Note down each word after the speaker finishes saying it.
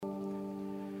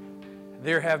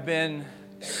There have been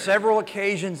several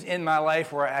occasions in my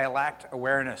life where I lacked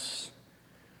awareness.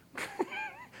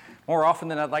 More often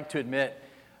than I'd like to admit.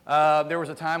 There was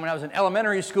a time when I was in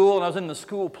elementary school and I was in the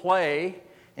school play,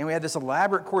 and we had this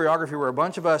elaborate choreography where a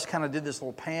bunch of us kind of did this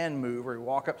little pan move where we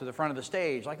walk up to the front of the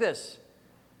stage like this.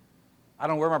 I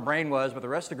don't know where my brain was, but the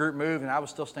rest of the group moved and I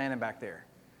was still standing back there.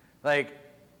 Like,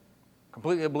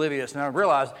 completely oblivious. And I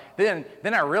realized, then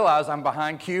I realized I'm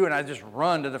behind cue and I just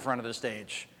run to the front of the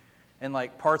stage. And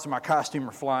like parts of my costume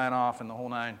are flying off and the whole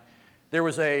nine. There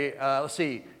was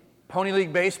a, Pony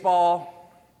League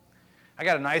baseball. I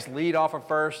got a nice lead off of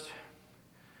first.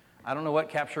 I don't know what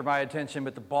captured my attention,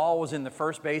 but the ball was in the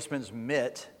first baseman's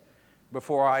mitt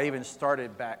before I even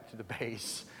started back to the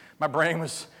base.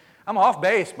 I'm off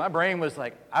base. My brain was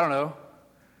like, I don't know,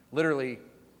 literally,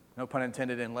 no pun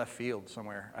intended, in left field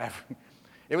somewhere.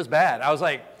 It was bad. I was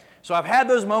like, so I've had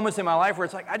those moments in my life where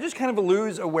it's like I just kind of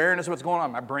lose awareness of what's going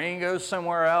on. My brain goes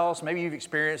somewhere else. Maybe you've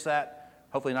experienced that.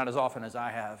 Hopefully not as often as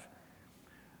I have.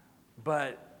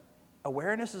 But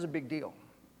awareness is a big deal.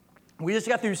 We just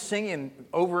got through singing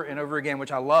over and over again,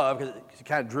 which I love because it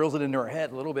kind of drills it into our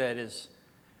head a little bit, is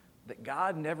that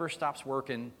God never stops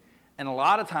working. And a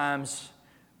lot of times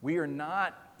we are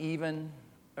not even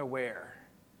aware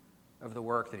of the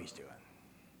work that he's doing.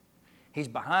 He's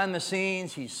behind the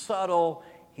scenes. He's subtle.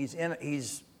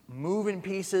 He's moving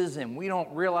pieces, and we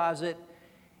don't realize it.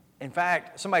 In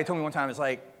fact, somebody told me one time, it's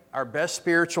like our best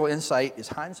spiritual insight is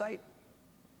hindsight.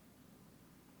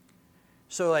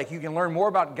 So like you can learn more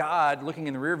about God looking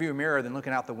in the rearview mirror than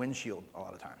looking out the windshield a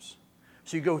lot of times.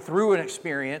 So you go through an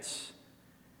experience,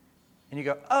 and you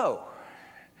go, oh,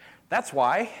 that's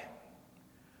why.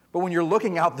 But when you're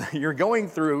looking out, you're going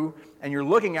through, and you're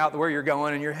looking out where you're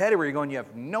going, and you're headed where you're going, you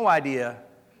have no idea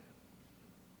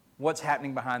what's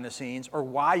happening behind the scenes or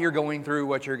why you're going through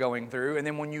what you're going through. And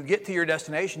then when you get to your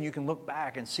destination, you can look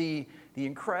back and see the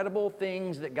incredible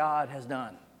things that God has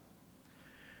done.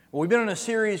 Well, we've been in a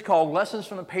series called Lessons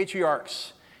from the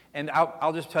Patriarchs. And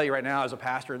I'll just tell you right now as a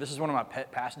pastor, this is one of my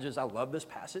pet passages. I love this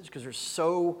passage because there's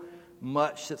so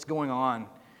much that's going on.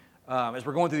 As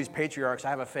we're going through these patriarchs,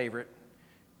 I have a favorite,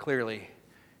 clearly.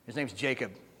 His name's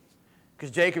Jacob.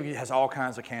 Because Jacob has all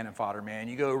kinds of cannon fodder, man.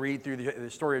 You go read through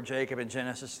the story of Jacob in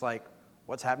Genesis, like,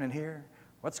 what's happening here?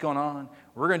 What's going on?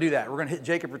 We're going to do that. We're going to hit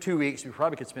Jacob for 2 weeks. We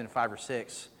probably could spend 5 or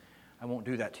 6. I won't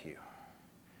do that to you.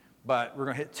 But we're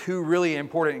going to hit 2 really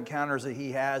important encounters that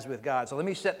he has with God. So let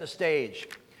me set the stage.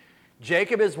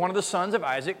 Jacob is one of the sons of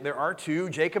Isaac. There are 2,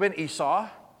 Jacob and Esau.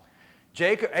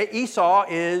 Esau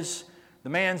is the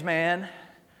man's man,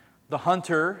 the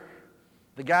hunter,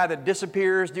 the guy that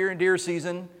disappears during deer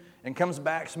season and comes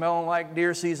back smelling like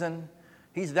deer season.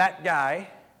 He's that guy,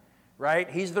 right?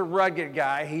 He's the rugged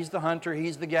guy. He's the hunter.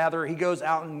 He's the gatherer. He goes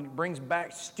out and brings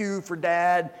back stew for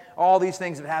dad. All these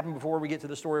things that happened before we get to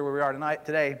the story where we are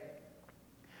today.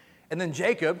 And then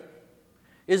Jacob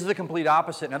is the complete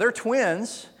opposite. Now, they're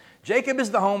twins. Jacob is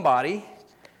the homebody.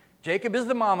 Jacob is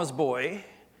the mama's boy.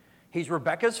 He's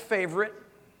Rebekah's favorite.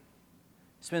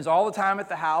 Spends all the time at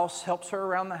the house, helps her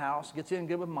around the house, gets in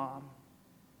good with mom.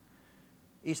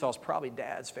 Esau's probably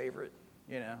dad's favorite,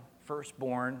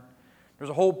 firstborn.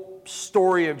 There's a whole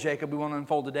story of Jacob we want to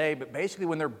unfold today, but basically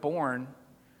when they're born,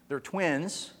 they're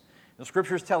twins. The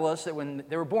scriptures tell us that when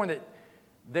they were born, that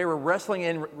they were wrestling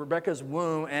in Rebekah's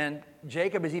womb, and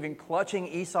Jacob is even clutching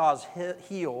Esau's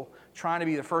heel, trying to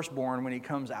be the firstborn when he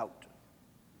comes out.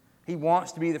 He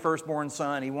wants to be the firstborn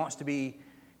son. He wants to be,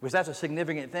 because that's a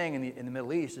significant thing in the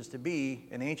Middle East, in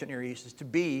the ancient Near East, is to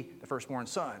be the firstborn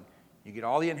son. You get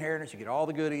all the inheritance, you get all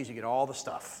the goodies, you get all the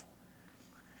stuff.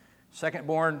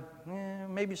 Secondborn,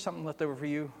 maybe something left over for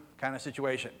you kind of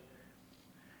situation.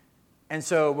 And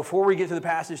so before we get to the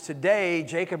passage today,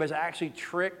 Jacob has actually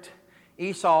tricked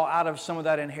Esau out of some of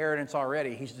that inheritance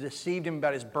already. He's deceived him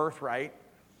about his birthright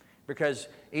because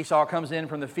Esau comes in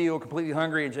from the field completely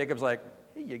hungry, and Jacob's like,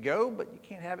 here you go, but you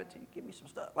can't have it till you give me some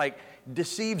stuff. Like,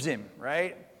 deceives him,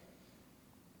 right?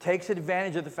 Takes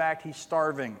advantage of the fact he's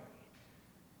starving.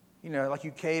 Like you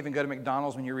cave and go to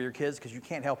McDonald's when you were your kids because you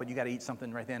can't help it. You got to eat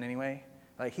something right then anyway.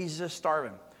 Like, he's just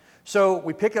starving. So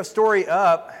we pick a story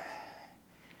up,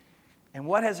 and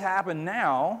what has happened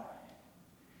now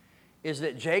is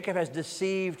that Jacob has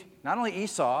deceived not only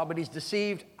Esau, but he's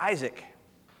deceived Isaac.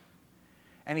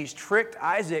 And he's tricked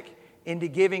Isaac into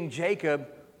giving Jacob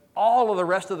all of the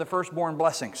rest of the firstborn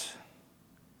blessings.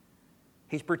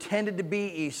 He's pretended to be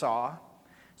Esau,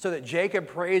 so that Jacob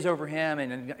prays over him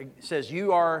and says,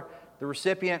 you are the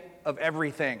recipient of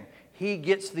everything. He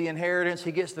gets the inheritance.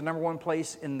 He gets the number 1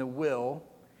 place in the will.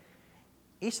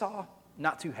 Esau,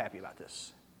 not too happy about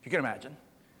this, if you can imagine.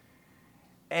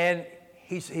 And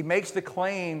he makes the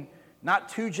claim, not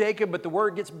to Jacob, but the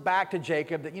word gets back to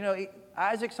Jacob that,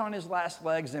 Isaac's on his last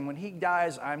legs, and when he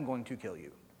dies, I'm going to kill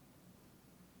you.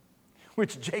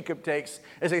 Which Jacob takes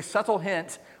as a subtle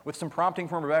hint with some prompting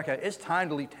from Rebekah, it's time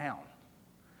to leave town.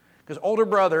 Because older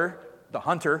brother, the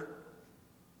hunter,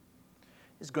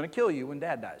 is going to kill you when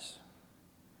dad dies.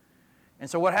 And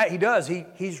so what he does,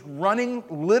 he's running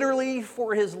literally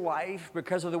for his life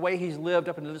because of the way he's lived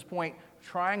up until this point,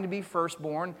 trying to be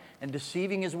firstborn and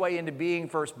deceiving his way into being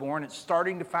firstborn. It's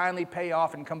starting to finally pay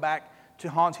off and come back to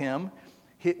haunt him.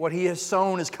 What he has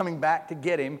sown is coming back to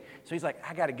get him. So he's like,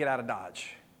 I got to get out of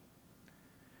Dodge.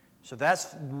 So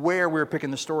that's where we're picking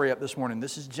the story up this morning.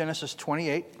 This is Genesis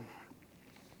 28.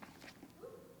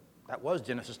 That was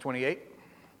Genesis 28.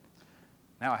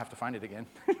 Now I have to find it again.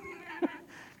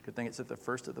 Good thing it's at the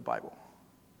first of the Bible.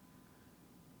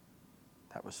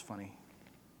 That was funny.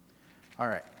 All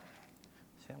right.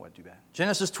 See, that wasn't too bad.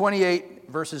 Genesis 28,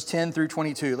 verses 10 through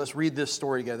 22. Let's read this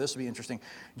story together. This will be interesting.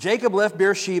 Jacob left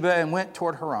Beersheba and went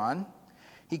toward Haran.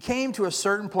 He came to a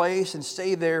certain place and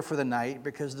stayed there for the night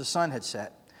because the sun had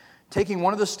set. Taking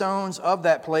one of the stones of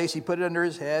that place, he put it under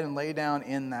his head and lay down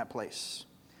in that place.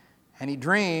 And he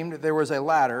dreamed there was a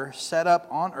ladder set up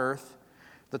on earth,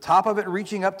 the top of it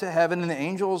reaching up to heaven, and the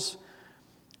angels...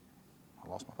 I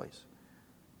lost my place.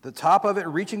 The top of it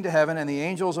reaching to heaven, and the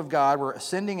angels of God were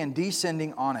ascending and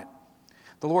descending on it.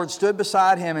 The Lord stood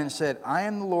beside him and said, I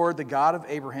am the Lord, the God of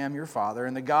Abraham, your father,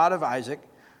 and the God of Isaac.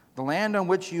 The land on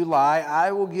which you lie,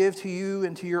 I will give to you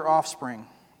and to your offspring.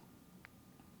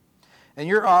 And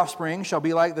your offspring shall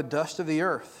be like the dust of the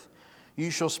earth.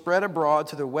 You shall spread abroad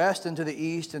to the west and to the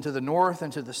east and to the north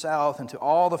and to the south, and to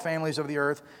all the families of the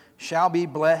earth shall be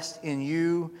blessed in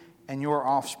you and your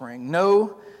offspring.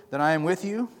 Know that I am with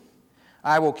you.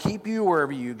 I will keep you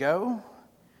wherever you go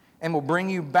and will bring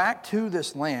you back to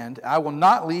this land. I will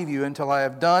not leave you until I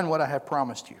have done what I have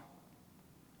promised you.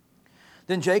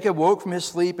 Then Jacob woke from his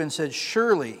sleep and said,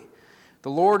 Surely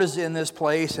the Lord is in this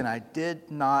place, and I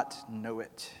did not know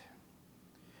it.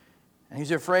 And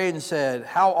he's afraid and said,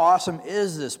 How awesome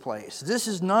is this place? This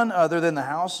is none other than the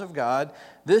house of God.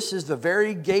 This is the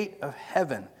very gate of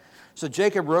heaven. So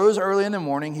Jacob rose early in the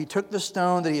morning. He took the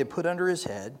stone that he had put under his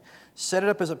head, set it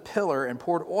up as a pillar, and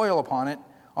poured oil upon it,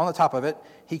 on the top of it.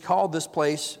 He called this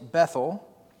place Bethel,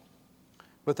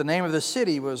 but the name of the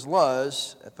city was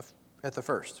Luz at the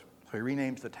first. So he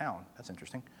renames the town. That's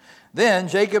interesting. Then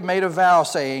Jacob made a vow,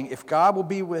 saying, If God will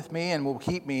be with me and will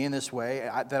keep me in this way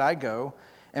that I go,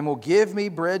 and will give me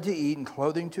bread to eat and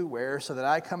clothing to wear, so that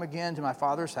I come again to my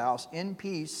father's house in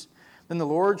peace, then the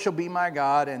Lord shall be my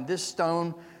God, and this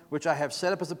stone which I have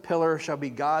set up as a pillar shall be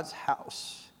God's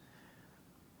house.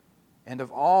 And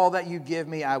of all that you give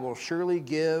me, I will surely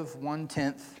give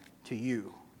 1/10 to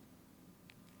you.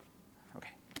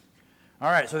 Okay.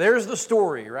 All right, so there's the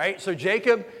story, right? So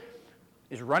Jacob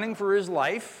is running for his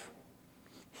life.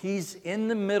 He's in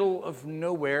the middle of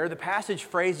nowhere. The passage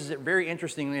phrases it very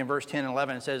interestingly in verse 10 and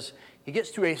 11. It says, he gets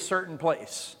to a certain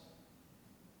place.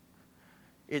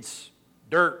 It's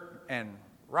dirt and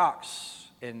rocks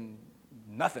and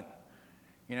nothing.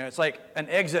 It's like an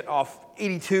exit off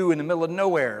 82 in the middle of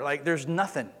nowhere. Like there's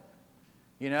nothing.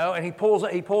 And he pulls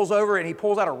over and he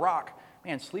pulls out a rock.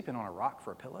 Man, sleeping on a rock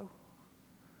for a pillow?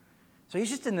 So he's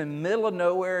just in the middle of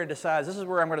nowhere and decides, this is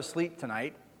where I'm going to sleep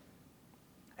tonight.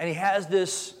 And he has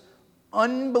this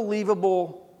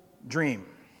unbelievable dream.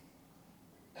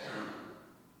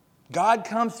 God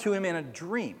comes to him in a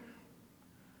dream.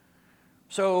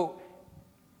 So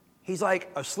he's like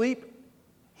asleep.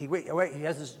 He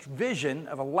has this vision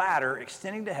of a ladder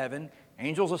extending to heaven,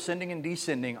 angels ascending and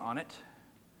descending on it,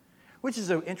 which is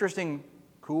an interesting,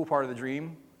 cool part of the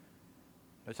dream.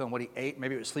 I tell him what he ate.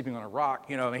 Maybe it was sleeping on a rock.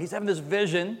 He's having this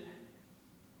vision.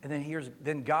 And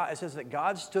then God, it says that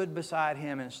God stood beside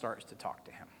him and starts to talk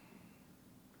to him.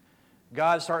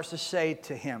 God starts to say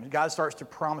to him, God starts to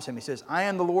promise him. He says, I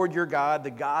am the Lord your God, the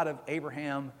God of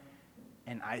Abraham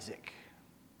and Isaac.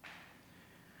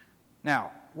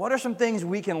 Now, what are some things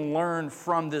we can learn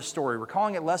from this story? We're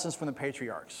calling it Lessons from the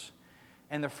Patriarchs.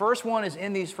 And the first one is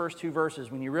in these first two verses,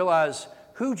 when you realize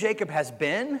who Jacob has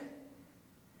been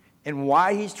and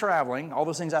why he's traveling, all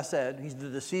those things I said. He's the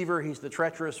deceiver, he's the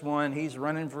treacherous one, he's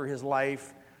running for his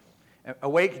life.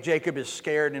 Awake Jacob is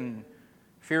scared and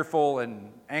fearful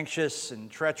and anxious and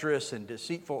treacherous and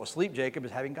deceitful. Asleep Jacob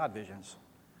is having God visions.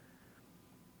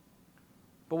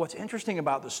 But what's interesting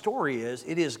about the story is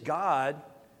it is God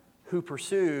who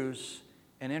pursues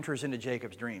and enters into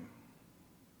Jacob's dream.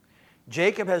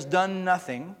 Jacob has done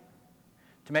nothing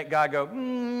to make God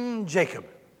go, Jacob.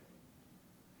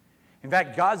 In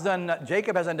fact,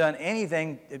 Jacob hasn't done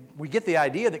anything. We get the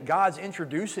idea that God's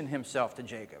introducing himself to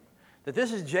Jacob. That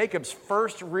this is Jacob's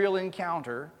first real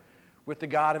encounter with the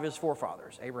God of his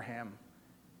forefathers, Abraham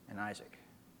and Isaac.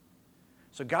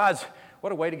 So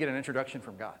what a way to get an introduction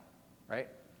from God, right?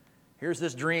 Here's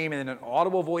this dream, and then an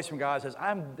audible voice from God says,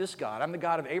 I'm this God. I'm the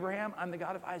God of Abraham. I'm the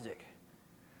God of Isaac.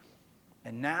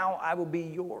 And now I will be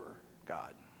your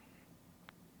God.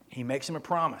 He makes him a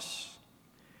promise.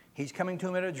 He's coming to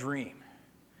him in a dream.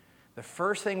 The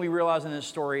first thing we realize in this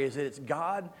story is that it's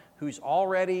God who's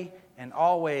already and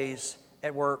always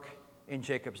at work in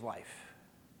Jacob's life.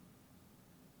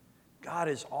 God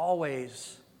is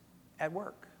always at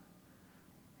work.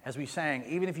 As we sang,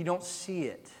 even if you don't see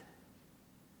it,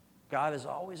 God is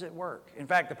always at work. In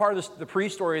fact, the part of the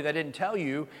pre-story that I didn't tell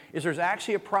you is there's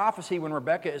actually a prophecy when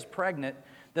Rebekah is pregnant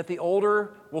that the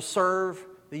older will serve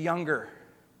the younger.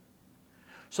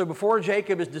 So before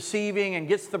Jacob is deceiving and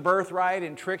gets the birthright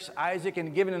and tricks Isaac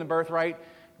into giving him the birthright,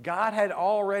 God had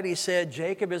already said,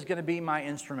 Jacob is going to be my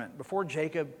instrument before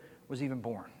Jacob was even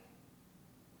born.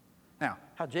 Now,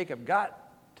 how Jacob got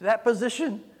to that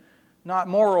position, not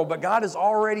moral, but God is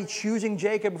already choosing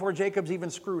Jacob before Jacob's even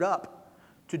screwed up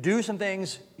to do some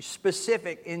things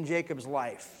specific in Jacob's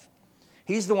life.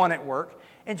 He's the one at work,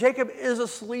 and Jacob is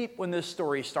asleep when this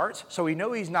story starts, so we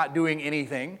know he's not doing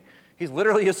anything. He's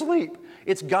literally asleep.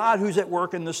 It's God who's at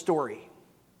work in the story.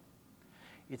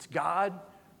 It's God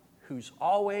who's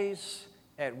always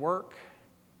at work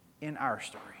in our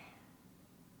story.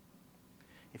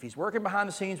 If he's working behind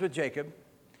the scenes with Jacob,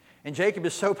 and Jacob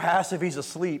is so passive he's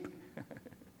asleep,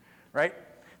 right?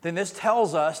 Then this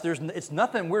tells us it's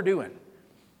nothing we're doing.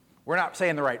 We're not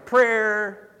saying the right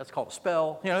prayer. That's called a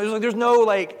spell. There's no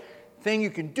thing you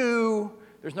can do.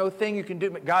 There's no thing you can do.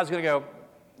 But God's going to go,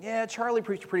 yeah, Charlie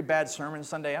preached a pretty bad sermon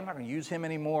Sunday. I'm not going to use him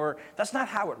anymore. That's not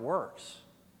how it works.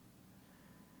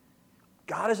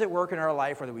 God is at work in our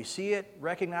life, whether we see it,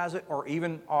 recognize it, or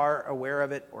even are aware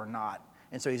of it or not.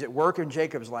 And so he's at work in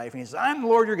Jacob's life, and he says, I'm the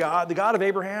Lord your God, the God of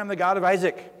Abraham, the God of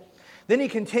Isaac. Then he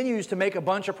continues to make a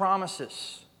bunch of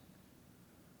promises.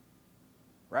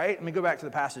 Right? Let me go back to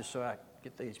the passage so I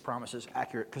get these promises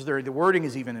accurate, because the wording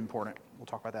is even important. We'll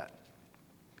talk about that.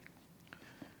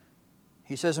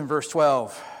 He says in verse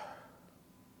 12,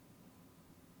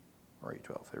 where are you,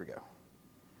 12? There we go.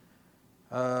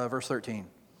 Verse 13.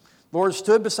 The Lord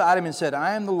stood beside him and said,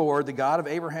 I am the Lord, the God of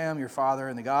Abraham, your father,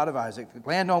 and the God of Isaac. The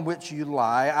land on which you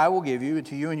lie, I will give you, and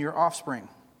to you and your offspring.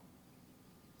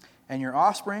 And your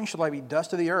offspring shall be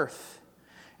dust of the earth,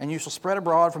 and you shall spread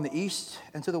abroad from the east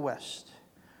and to the west,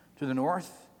 to the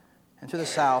north and to the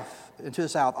south,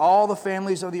 All the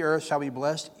families of the earth shall be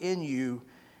blessed in you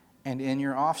and in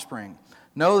your offspring.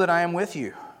 Know that I am with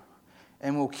you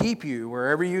and will keep you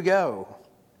wherever you go.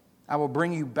 I will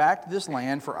bring you back to this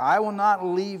land, for I will not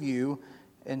leave you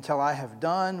until I have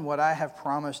done what I have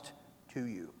promised to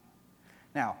you.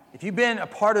 Now, if you've been a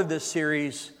part of this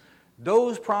series,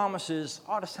 those promises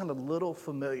ought to sound a little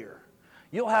familiar.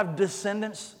 You'll have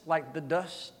descendants like the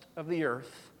dust of the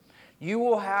earth. You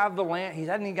will have the land. He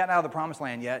hasn't even gotten out of the promised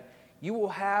land yet. You will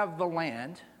have the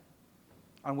land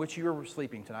on which you are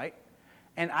sleeping tonight.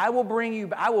 And I will bring you,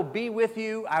 I will be with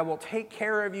you, I will take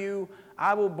care of you,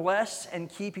 I will bless and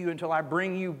keep you until I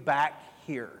bring you back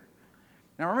here.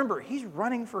 Now remember, he's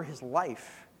running for his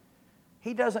life.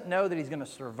 He doesn't know that he's going to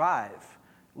survive,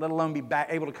 let alone be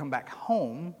able to come back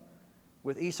home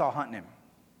with Esau hunting him.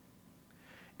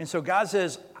 And so God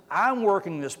says, I'm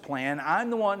working this plan. I'm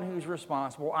the one who's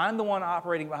responsible. I'm the one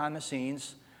operating behind the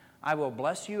scenes. I will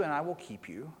bless you and I will keep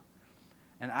you.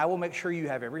 And I will make sure you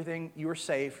have everything, you are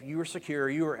safe, you are secure,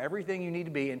 you are everything you need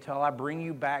to be until I bring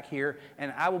you back here,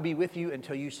 and I will be with you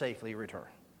until you safely return.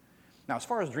 Now, as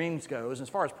far as dreams goes, as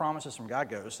far as promises from God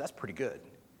goes, that's pretty good.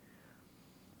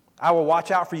 I will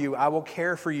watch out for you. I will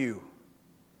care for you.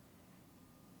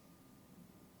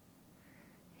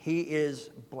 He is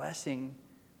blessing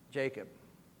Jacob,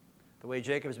 the way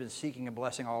Jacob has been seeking a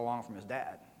blessing all along from his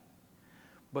dad.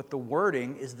 But the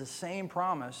wording is the same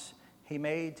promise he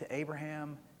made to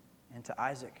Abraham and to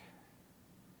Isaac.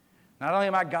 Not only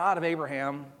am I God of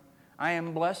Abraham, I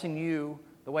am blessing you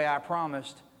the way I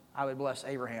promised I would bless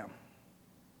Abraham.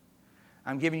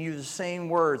 I'm giving you the same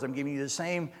words. I'm giving you the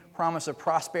same promise of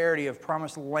prosperity, of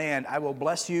promised land. I will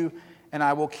bless you and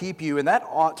I will keep you. And that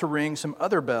ought to ring some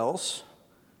other bells,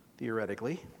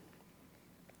 theoretically.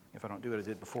 If I don't do what I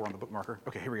did before on the bookmarker.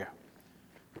 Okay, here we go.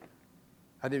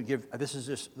 I didn't give, this is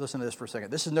just, listen to this for a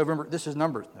second. This is Numbers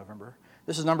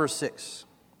 6.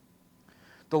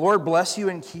 The Lord bless you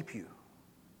and keep you.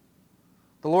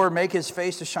 The Lord make his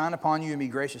face to shine upon you and be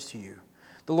gracious to you.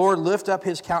 The Lord lift up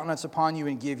his countenance upon you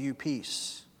and give you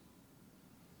peace.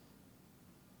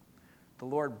 the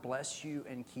Lord bless you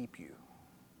and keep you.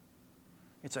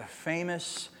 It's a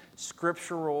famous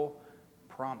scriptural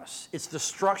promise. It's the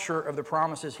structure of the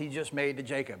promises he just made to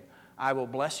Jacob. I will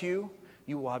bless you,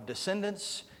 you will have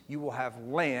descendants, you will have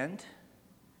land,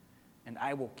 and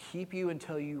I will keep you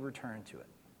until you return to it.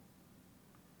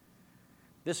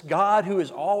 This God who is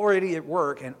already at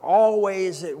work and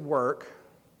always at work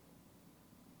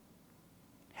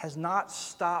has not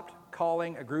stopped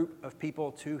calling a group of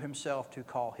people to himself to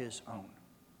call his own.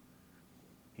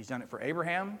 He's done it for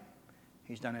Abraham.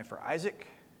 He's done it for Isaac.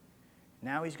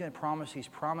 Now he's going to promise, he's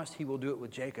promised he will do it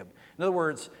with Jacob. In other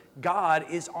words, God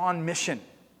is on mission.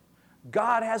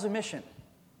 God has a mission.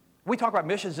 We talk about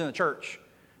missions in the church.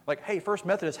 Like, hey, First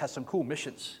Methodist has some cool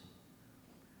missions.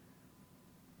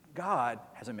 God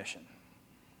has a mission.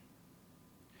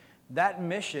 That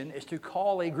mission is to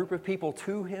call a group of people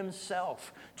to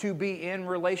himself, to be in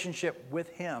relationship with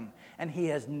him. And he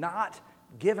has not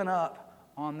given up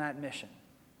on that mission.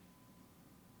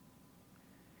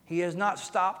 He has not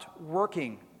stopped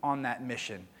working on that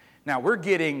mission. Now, we're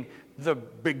getting the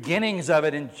beginnings of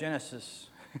it in Genesis.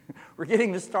 We're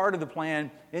getting the start of the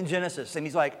plan in Genesis. And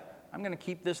he's like, I'm going to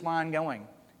keep this line going.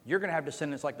 You're going to have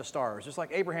descendants like the stars. Just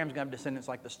like Abraham's going to have descendants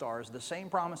like the stars. The same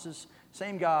promises,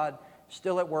 same God,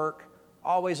 still at work,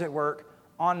 always at work,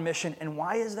 on mission. And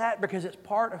why is that? Because it's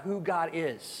part of who God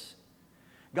is.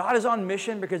 God is on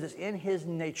mission because it's in his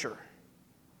nature.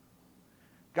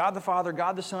 God the Father,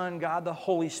 God the Son, God the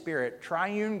Holy Spirit,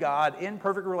 triune God in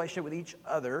perfect relationship with each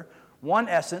other, one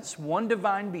essence, one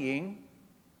divine being.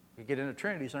 We get into a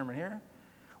Trinity sermon here.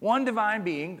 One divine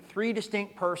being, three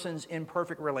distinct persons in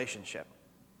perfect relationship.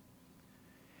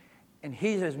 And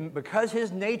he says, because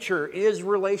his nature is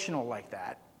relational like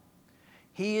that,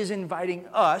 he is inviting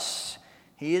us,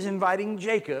 he is inviting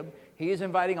Jacob, he is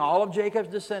inviting all of Jacob's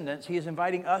descendants, he is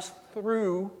inviting us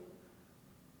through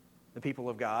the people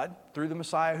of God, through the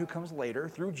Messiah who comes later,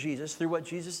 through Jesus, through what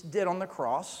Jesus did on the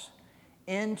cross,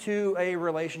 into a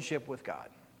relationship with God.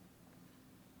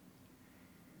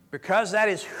 Because that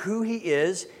is who he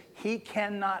is, he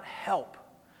cannot help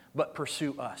but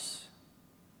pursue us.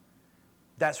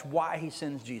 That's why he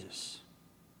sends Jesus.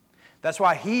 That's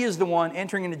why he is the one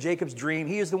entering into Jacob's dream.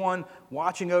 He is the one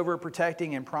watching over,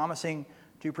 protecting, and promising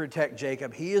to protect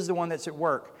Jacob. He is the one that's at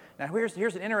work. Now,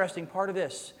 here's an interesting part of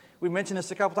this. We've mentioned this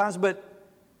a couple times, but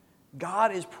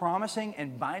God is promising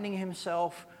and binding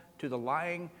himself to the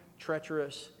lying,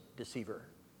 treacherous deceiver.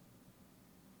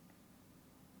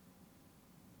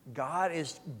 God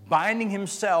is binding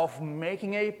himself,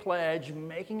 making a pledge,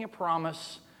 making a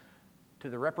promise to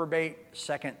the reprobate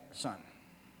second son.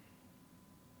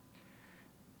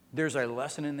 There's a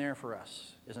lesson in there for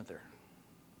us, isn't there?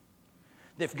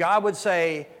 If God would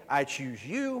say, I choose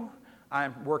you,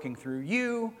 I'm working through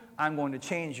you, I'm going to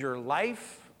change your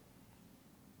life,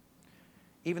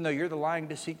 even though you're the lying,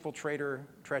 deceitful, traitor,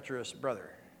 treacherous brother,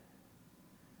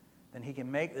 then he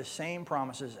can make the same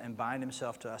promises and bind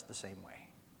himself to us the same way.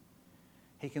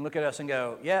 He can look at us and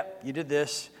go, yep, you did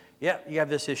this. Yep, you have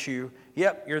this issue.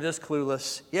 Yep, you're this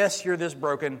clueless. Yes, you're this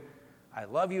broken. I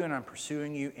love you and I'm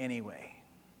pursuing you anyway.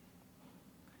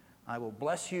 I will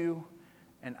bless you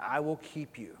and I will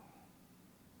keep you.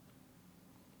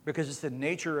 Because it's the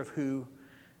nature of who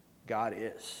God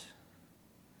is.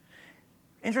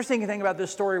 Interesting thing about this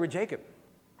story with Jacob.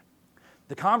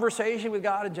 The conversation with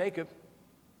God and Jacob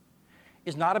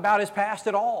is not about his past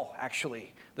at all,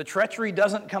 actually. The treachery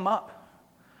doesn't come up.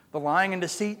 The lying and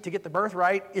deceit to get the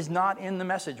birthright is not in the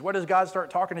message. What does God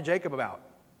start talking to Jacob about?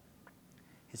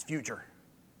 His future.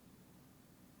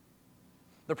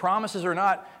 The promises are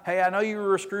not, hey, I know you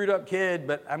were a screwed up kid,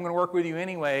 but I'm going to work with you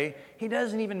anyway. He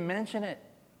doesn't even mention it.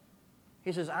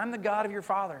 He says, I'm the God of your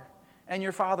father and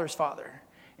your father's father.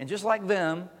 And just like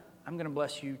them, I'm going to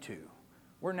bless you too.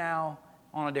 We're now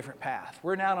on a different path.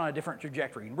 We're now on a different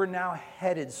trajectory. We're now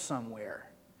headed somewhere.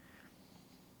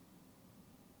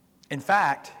 In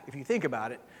fact, if you think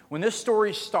about it, when this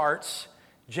story starts,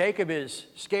 Jacob is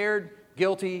scared,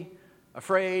 guilty,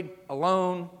 afraid,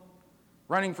 alone,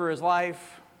 running for his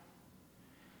life,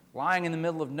 lying in the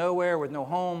middle of nowhere with no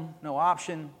home, no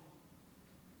option.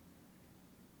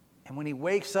 And when he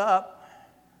wakes up,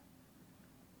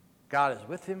 God is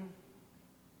with him.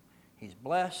 He's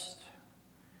blessed.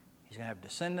 He's going to have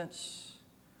descendants.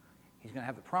 He's going to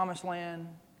have the promised land.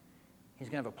 He's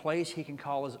going to have a place he can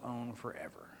call his own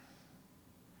forever.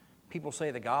 People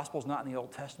say the gospel's not in the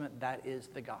Old Testament. That is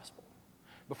the gospel.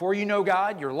 Before you know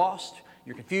God, you're lost,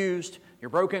 you're confused, you're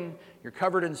broken, you're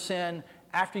covered in sin.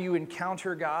 After you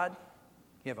encounter God,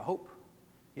 you have a hope,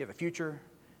 you have a future,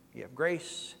 you have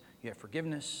grace, you have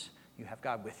forgiveness, you have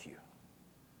God with you.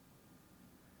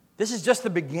 This is just the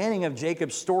beginning of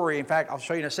Jacob's story. In fact, I'll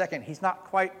show you in a second. He's not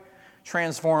quite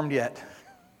transformed yet,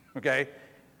 okay?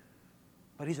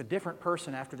 But he's a different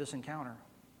person after this encounter.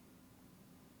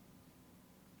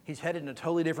 He's headed in a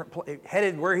totally different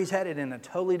headed where he's headed in a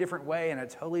totally different way and a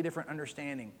totally different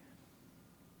understanding.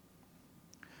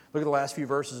 Look at the last few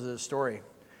verses of this story.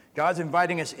 God's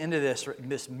inviting us into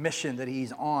this mission that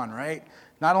he's on, right?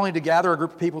 Not only to gather a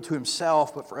group of people to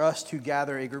himself, but for us to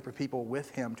gather a group of people with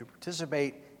him to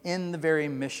participate in the very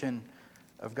mission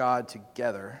of God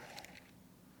together.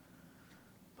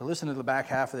 But listen to the back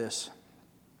half of this.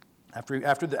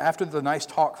 After the nice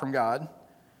talk from God,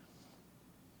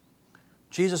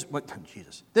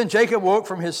 Then Jacob woke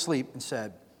from his sleep and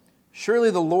said, "Surely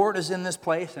the Lord is in this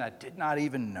place, and I did not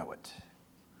even know it."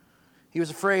 He was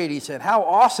afraid. He said, "How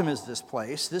awesome is this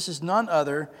place? This is none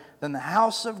other than the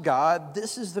house of God.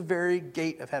 This is the very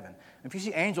gate of heaven." If you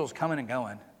see angels coming and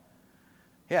going,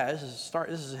 yeah, this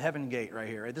is a heaven gate right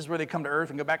here. Right? This is where they come to earth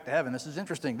and go back to heaven. This is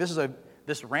interesting. This is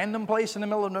this random place in the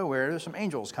middle of nowhere. There's some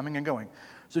angels coming and going.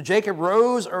 So Jacob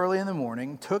rose early in the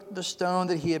morning, took the stone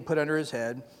that he had put under his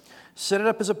head, set it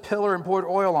up as a pillar, and poured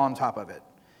oil on top of it.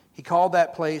 He called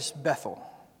that place Bethel.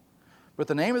 But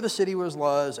the name of the city was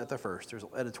Luz at the first. There's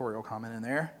an editorial comment in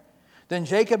there. Then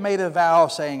Jacob made a vow,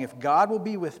 saying, "If God will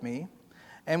be with me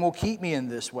and will keep me in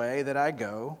this way that I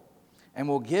go, and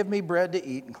will give me bread to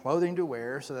eat and clothing to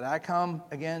wear, so that I come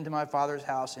again to my father's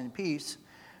house in peace,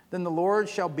 then the Lord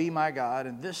shall be my God,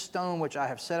 and this stone which I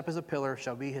have set up as a pillar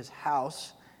shall be his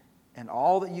house, and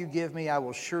all that you give me I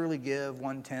will surely give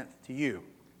 1/10 to you."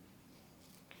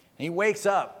 And he wakes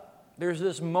up. There's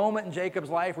this moment in Jacob's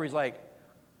life where he's like,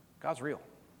 God's real.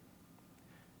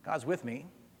 God's with me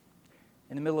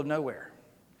in the middle of nowhere.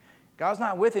 God's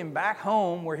not with him back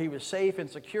home where he was safe and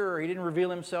secure. He didn't reveal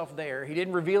himself there. He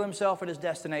didn't reveal himself at his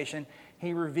destination.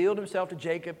 He revealed himself to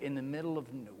Jacob in the middle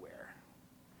of nowhere.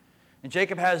 And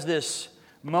Jacob has this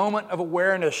moment of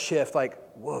awareness shift, like,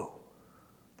 whoa,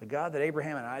 the God that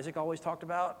Abraham and Isaac always talked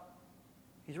about,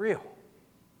 he's real.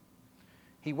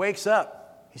 He wakes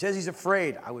up. He says he's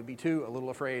afraid. I would be too, a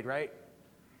little afraid, right?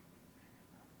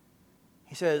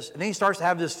 He says, and then he starts to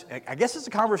have this, I guess it's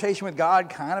a conversation with God,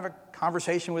 kind of a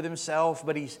conversation with himself,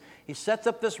 but he sets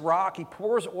up this rock, he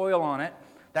pours oil on it.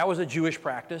 That was a Jewish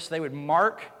practice. They would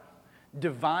mark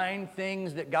divine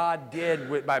things that God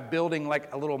did by building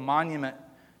like a little monument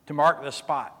to mark the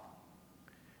spot.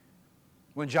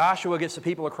 When Joshua gets the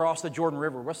people across the Jordan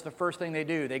River, what's the first thing they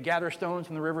do? They gather stones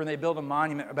from the river and they build a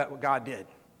monument about what God did.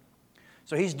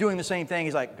 So he's doing the same thing.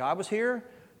 He's like, God was here.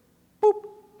 Boop.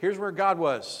 Here's where God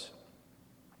was.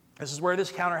 This is where this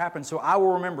encounter happened, so I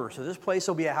will remember. So this place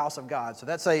will be a house of God. So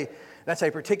that's a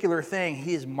particular thing.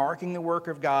 He is marking the work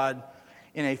of God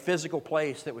in a physical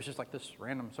place that was just like this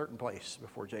random certain place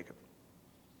before Jacob.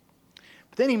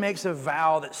 But then he makes a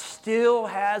vow that still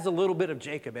has a little bit of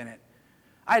Jacob in it.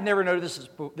 I had never noticed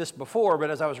this before, but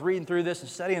as I was reading through this and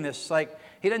studying this, it's like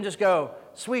he doesn't just go,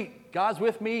 sweet, God's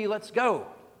with me, let's go.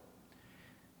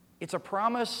 It's a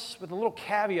promise with a little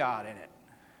caveat in it.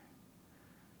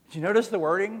 Did you notice the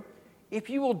wording? If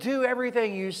you will do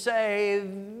everything you say,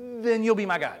 then you'll be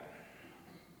my God.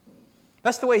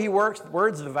 That's the way he words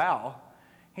the vow.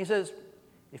 He says,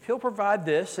 if he'll provide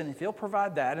this, and if he'll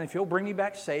provide that, and if he'll bring me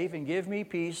back safe and give me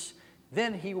peace,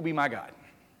 then he will be my God.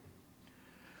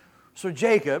 So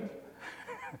Jacob,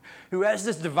 who has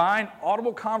this divine,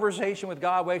 audible conversation with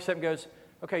God, wakes up and goes,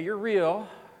 okay, you're real.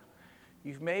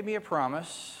 You've made me a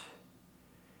promise.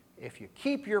 If you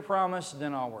keep your promise,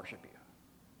 then I'll worship you.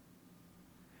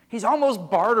 He's almost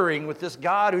bartering with this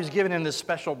God who's given him this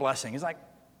special blessing. He's like,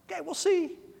 okay, we'll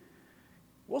see.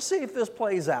 We'll see if this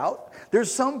plays out.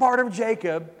 There's some part of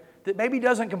Jacob that maybe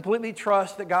doesn't completely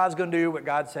trust that God's going to do what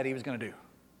God said he was going to do.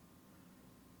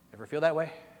 Ever feel that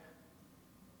way?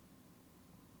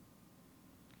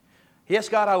 Yes,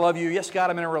 God, I love you. Yes, God,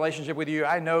 I'm in a relationship with you.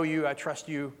 I know you. I trust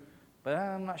you. But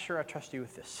I'm not sure I trust you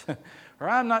with this. Or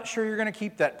I'm not sure you're going to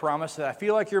keep that promise that I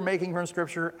feel like you're making from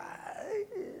Scripture.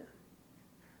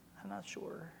 I'm not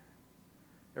sure.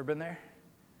 Ever been there?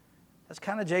 That's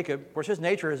kind of Jacob. Of course, his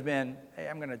nature has been, hey,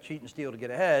 I'm going to cheat and steal to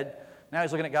get ahead. Now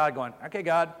he's looking at God going, okay,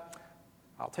 God,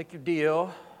 I'll take your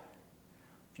deal.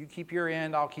 If you keep your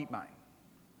end, I'll keep mine.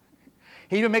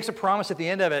 He even makes a promise at the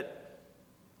end of it.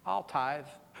 I'll tithe.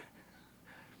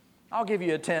 I'll give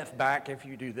you 1/10 back if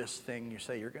you do this thing you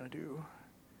say you're going to do.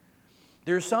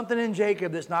 There's something in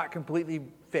Jacob that's not completely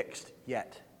fixed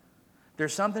yet.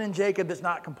 There's something in Jacob that's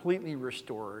not completely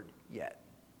restored yet.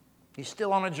 He's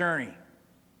still on a journey.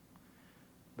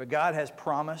 But God has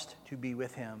promised to be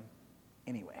with him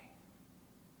anyway.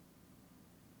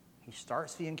 He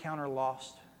starts the encounter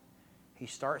lost. He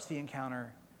starts the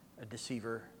encounter a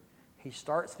deceiver. He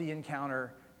starts the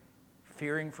encounter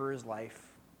fearing for his life,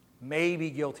 maybe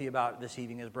guilty about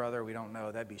deceiving his brother. We don't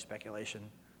know. That'd be speculation.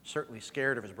 Certainly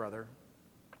scared of his brother.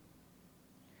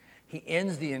 He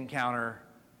ends the encounter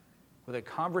with a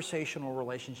conversational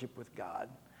relationship with God,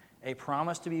 a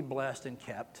promise to be blessed and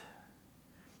kept,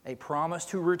 a promise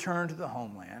to return to the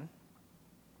homeland,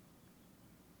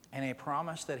 and a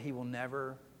promise that he will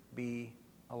never be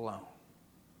alone.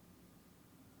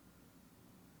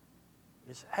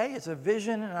 It's a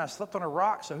vision, and I slept on a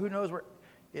rock, so who knows where.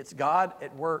 It's God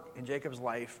at work in Jacob's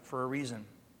life for a reason.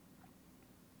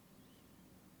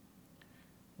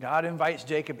 God invites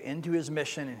Jacob into his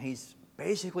mission, and he's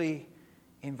basically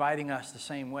inviting us the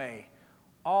same way.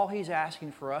 All he's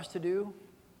asking for us to do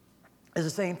is the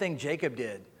same thing Jacob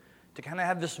did, to kind of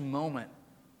have this moment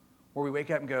where we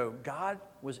wake up and go, God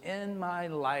was in my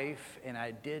life, and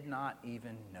I did not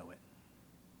even know it.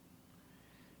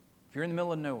 If you're in the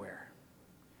middle of nowhere,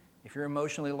 if you're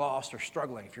emotionally lost or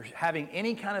struggling, if you're having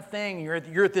any kind of thing, you're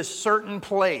at this certain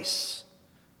place,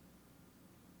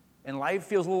 and life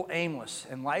feels a little aimless,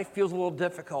 and life feels a little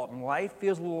difficult, and life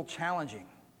feels a little challenging,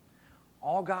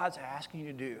 all God's asking you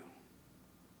to do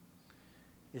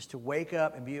is to wake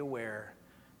up and be aware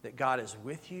that God is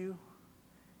with you,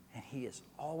 and he is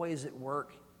always at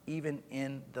work, even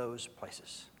in those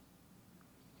places.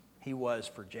 He was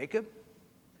for Jacob,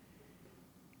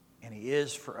 and he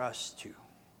is for us too.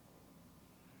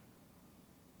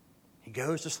 He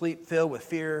goes to sleep filled with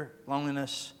fear,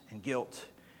 loneliness, and guilt,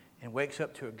 and wakes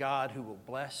up to a God who will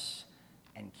bless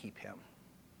and keep him.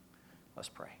 Let's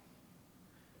pray.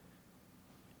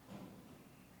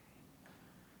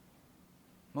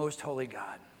 Most holy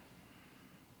God,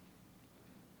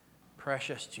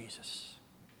 precious Jesus,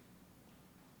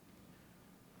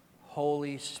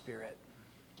 Holy Spirit,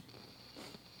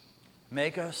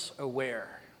 make us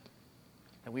aware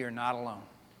that we are not alone.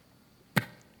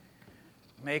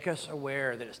 Make us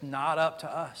aware that it's not up to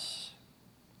us.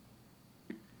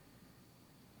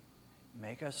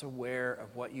 Make us aware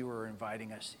of what you are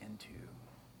inviting us into,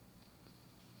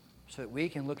 so that we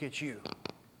can look at you,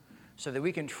 so that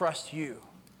we can trust you,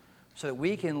 so that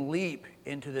we can leap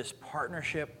into this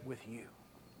partnership with you.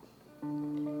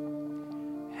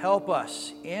 Help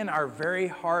us in our very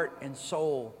heart and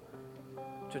soul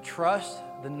to trust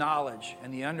the knowledge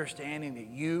and the understanding that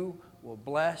you will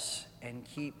bless and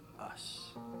keep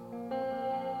us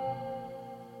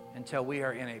until we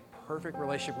are in a perfect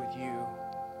relationship with you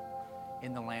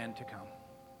in the land to come.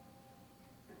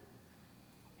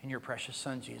 In your precious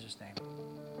Son, Jesus' name,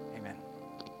 amen.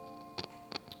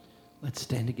 Let's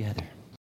stand together.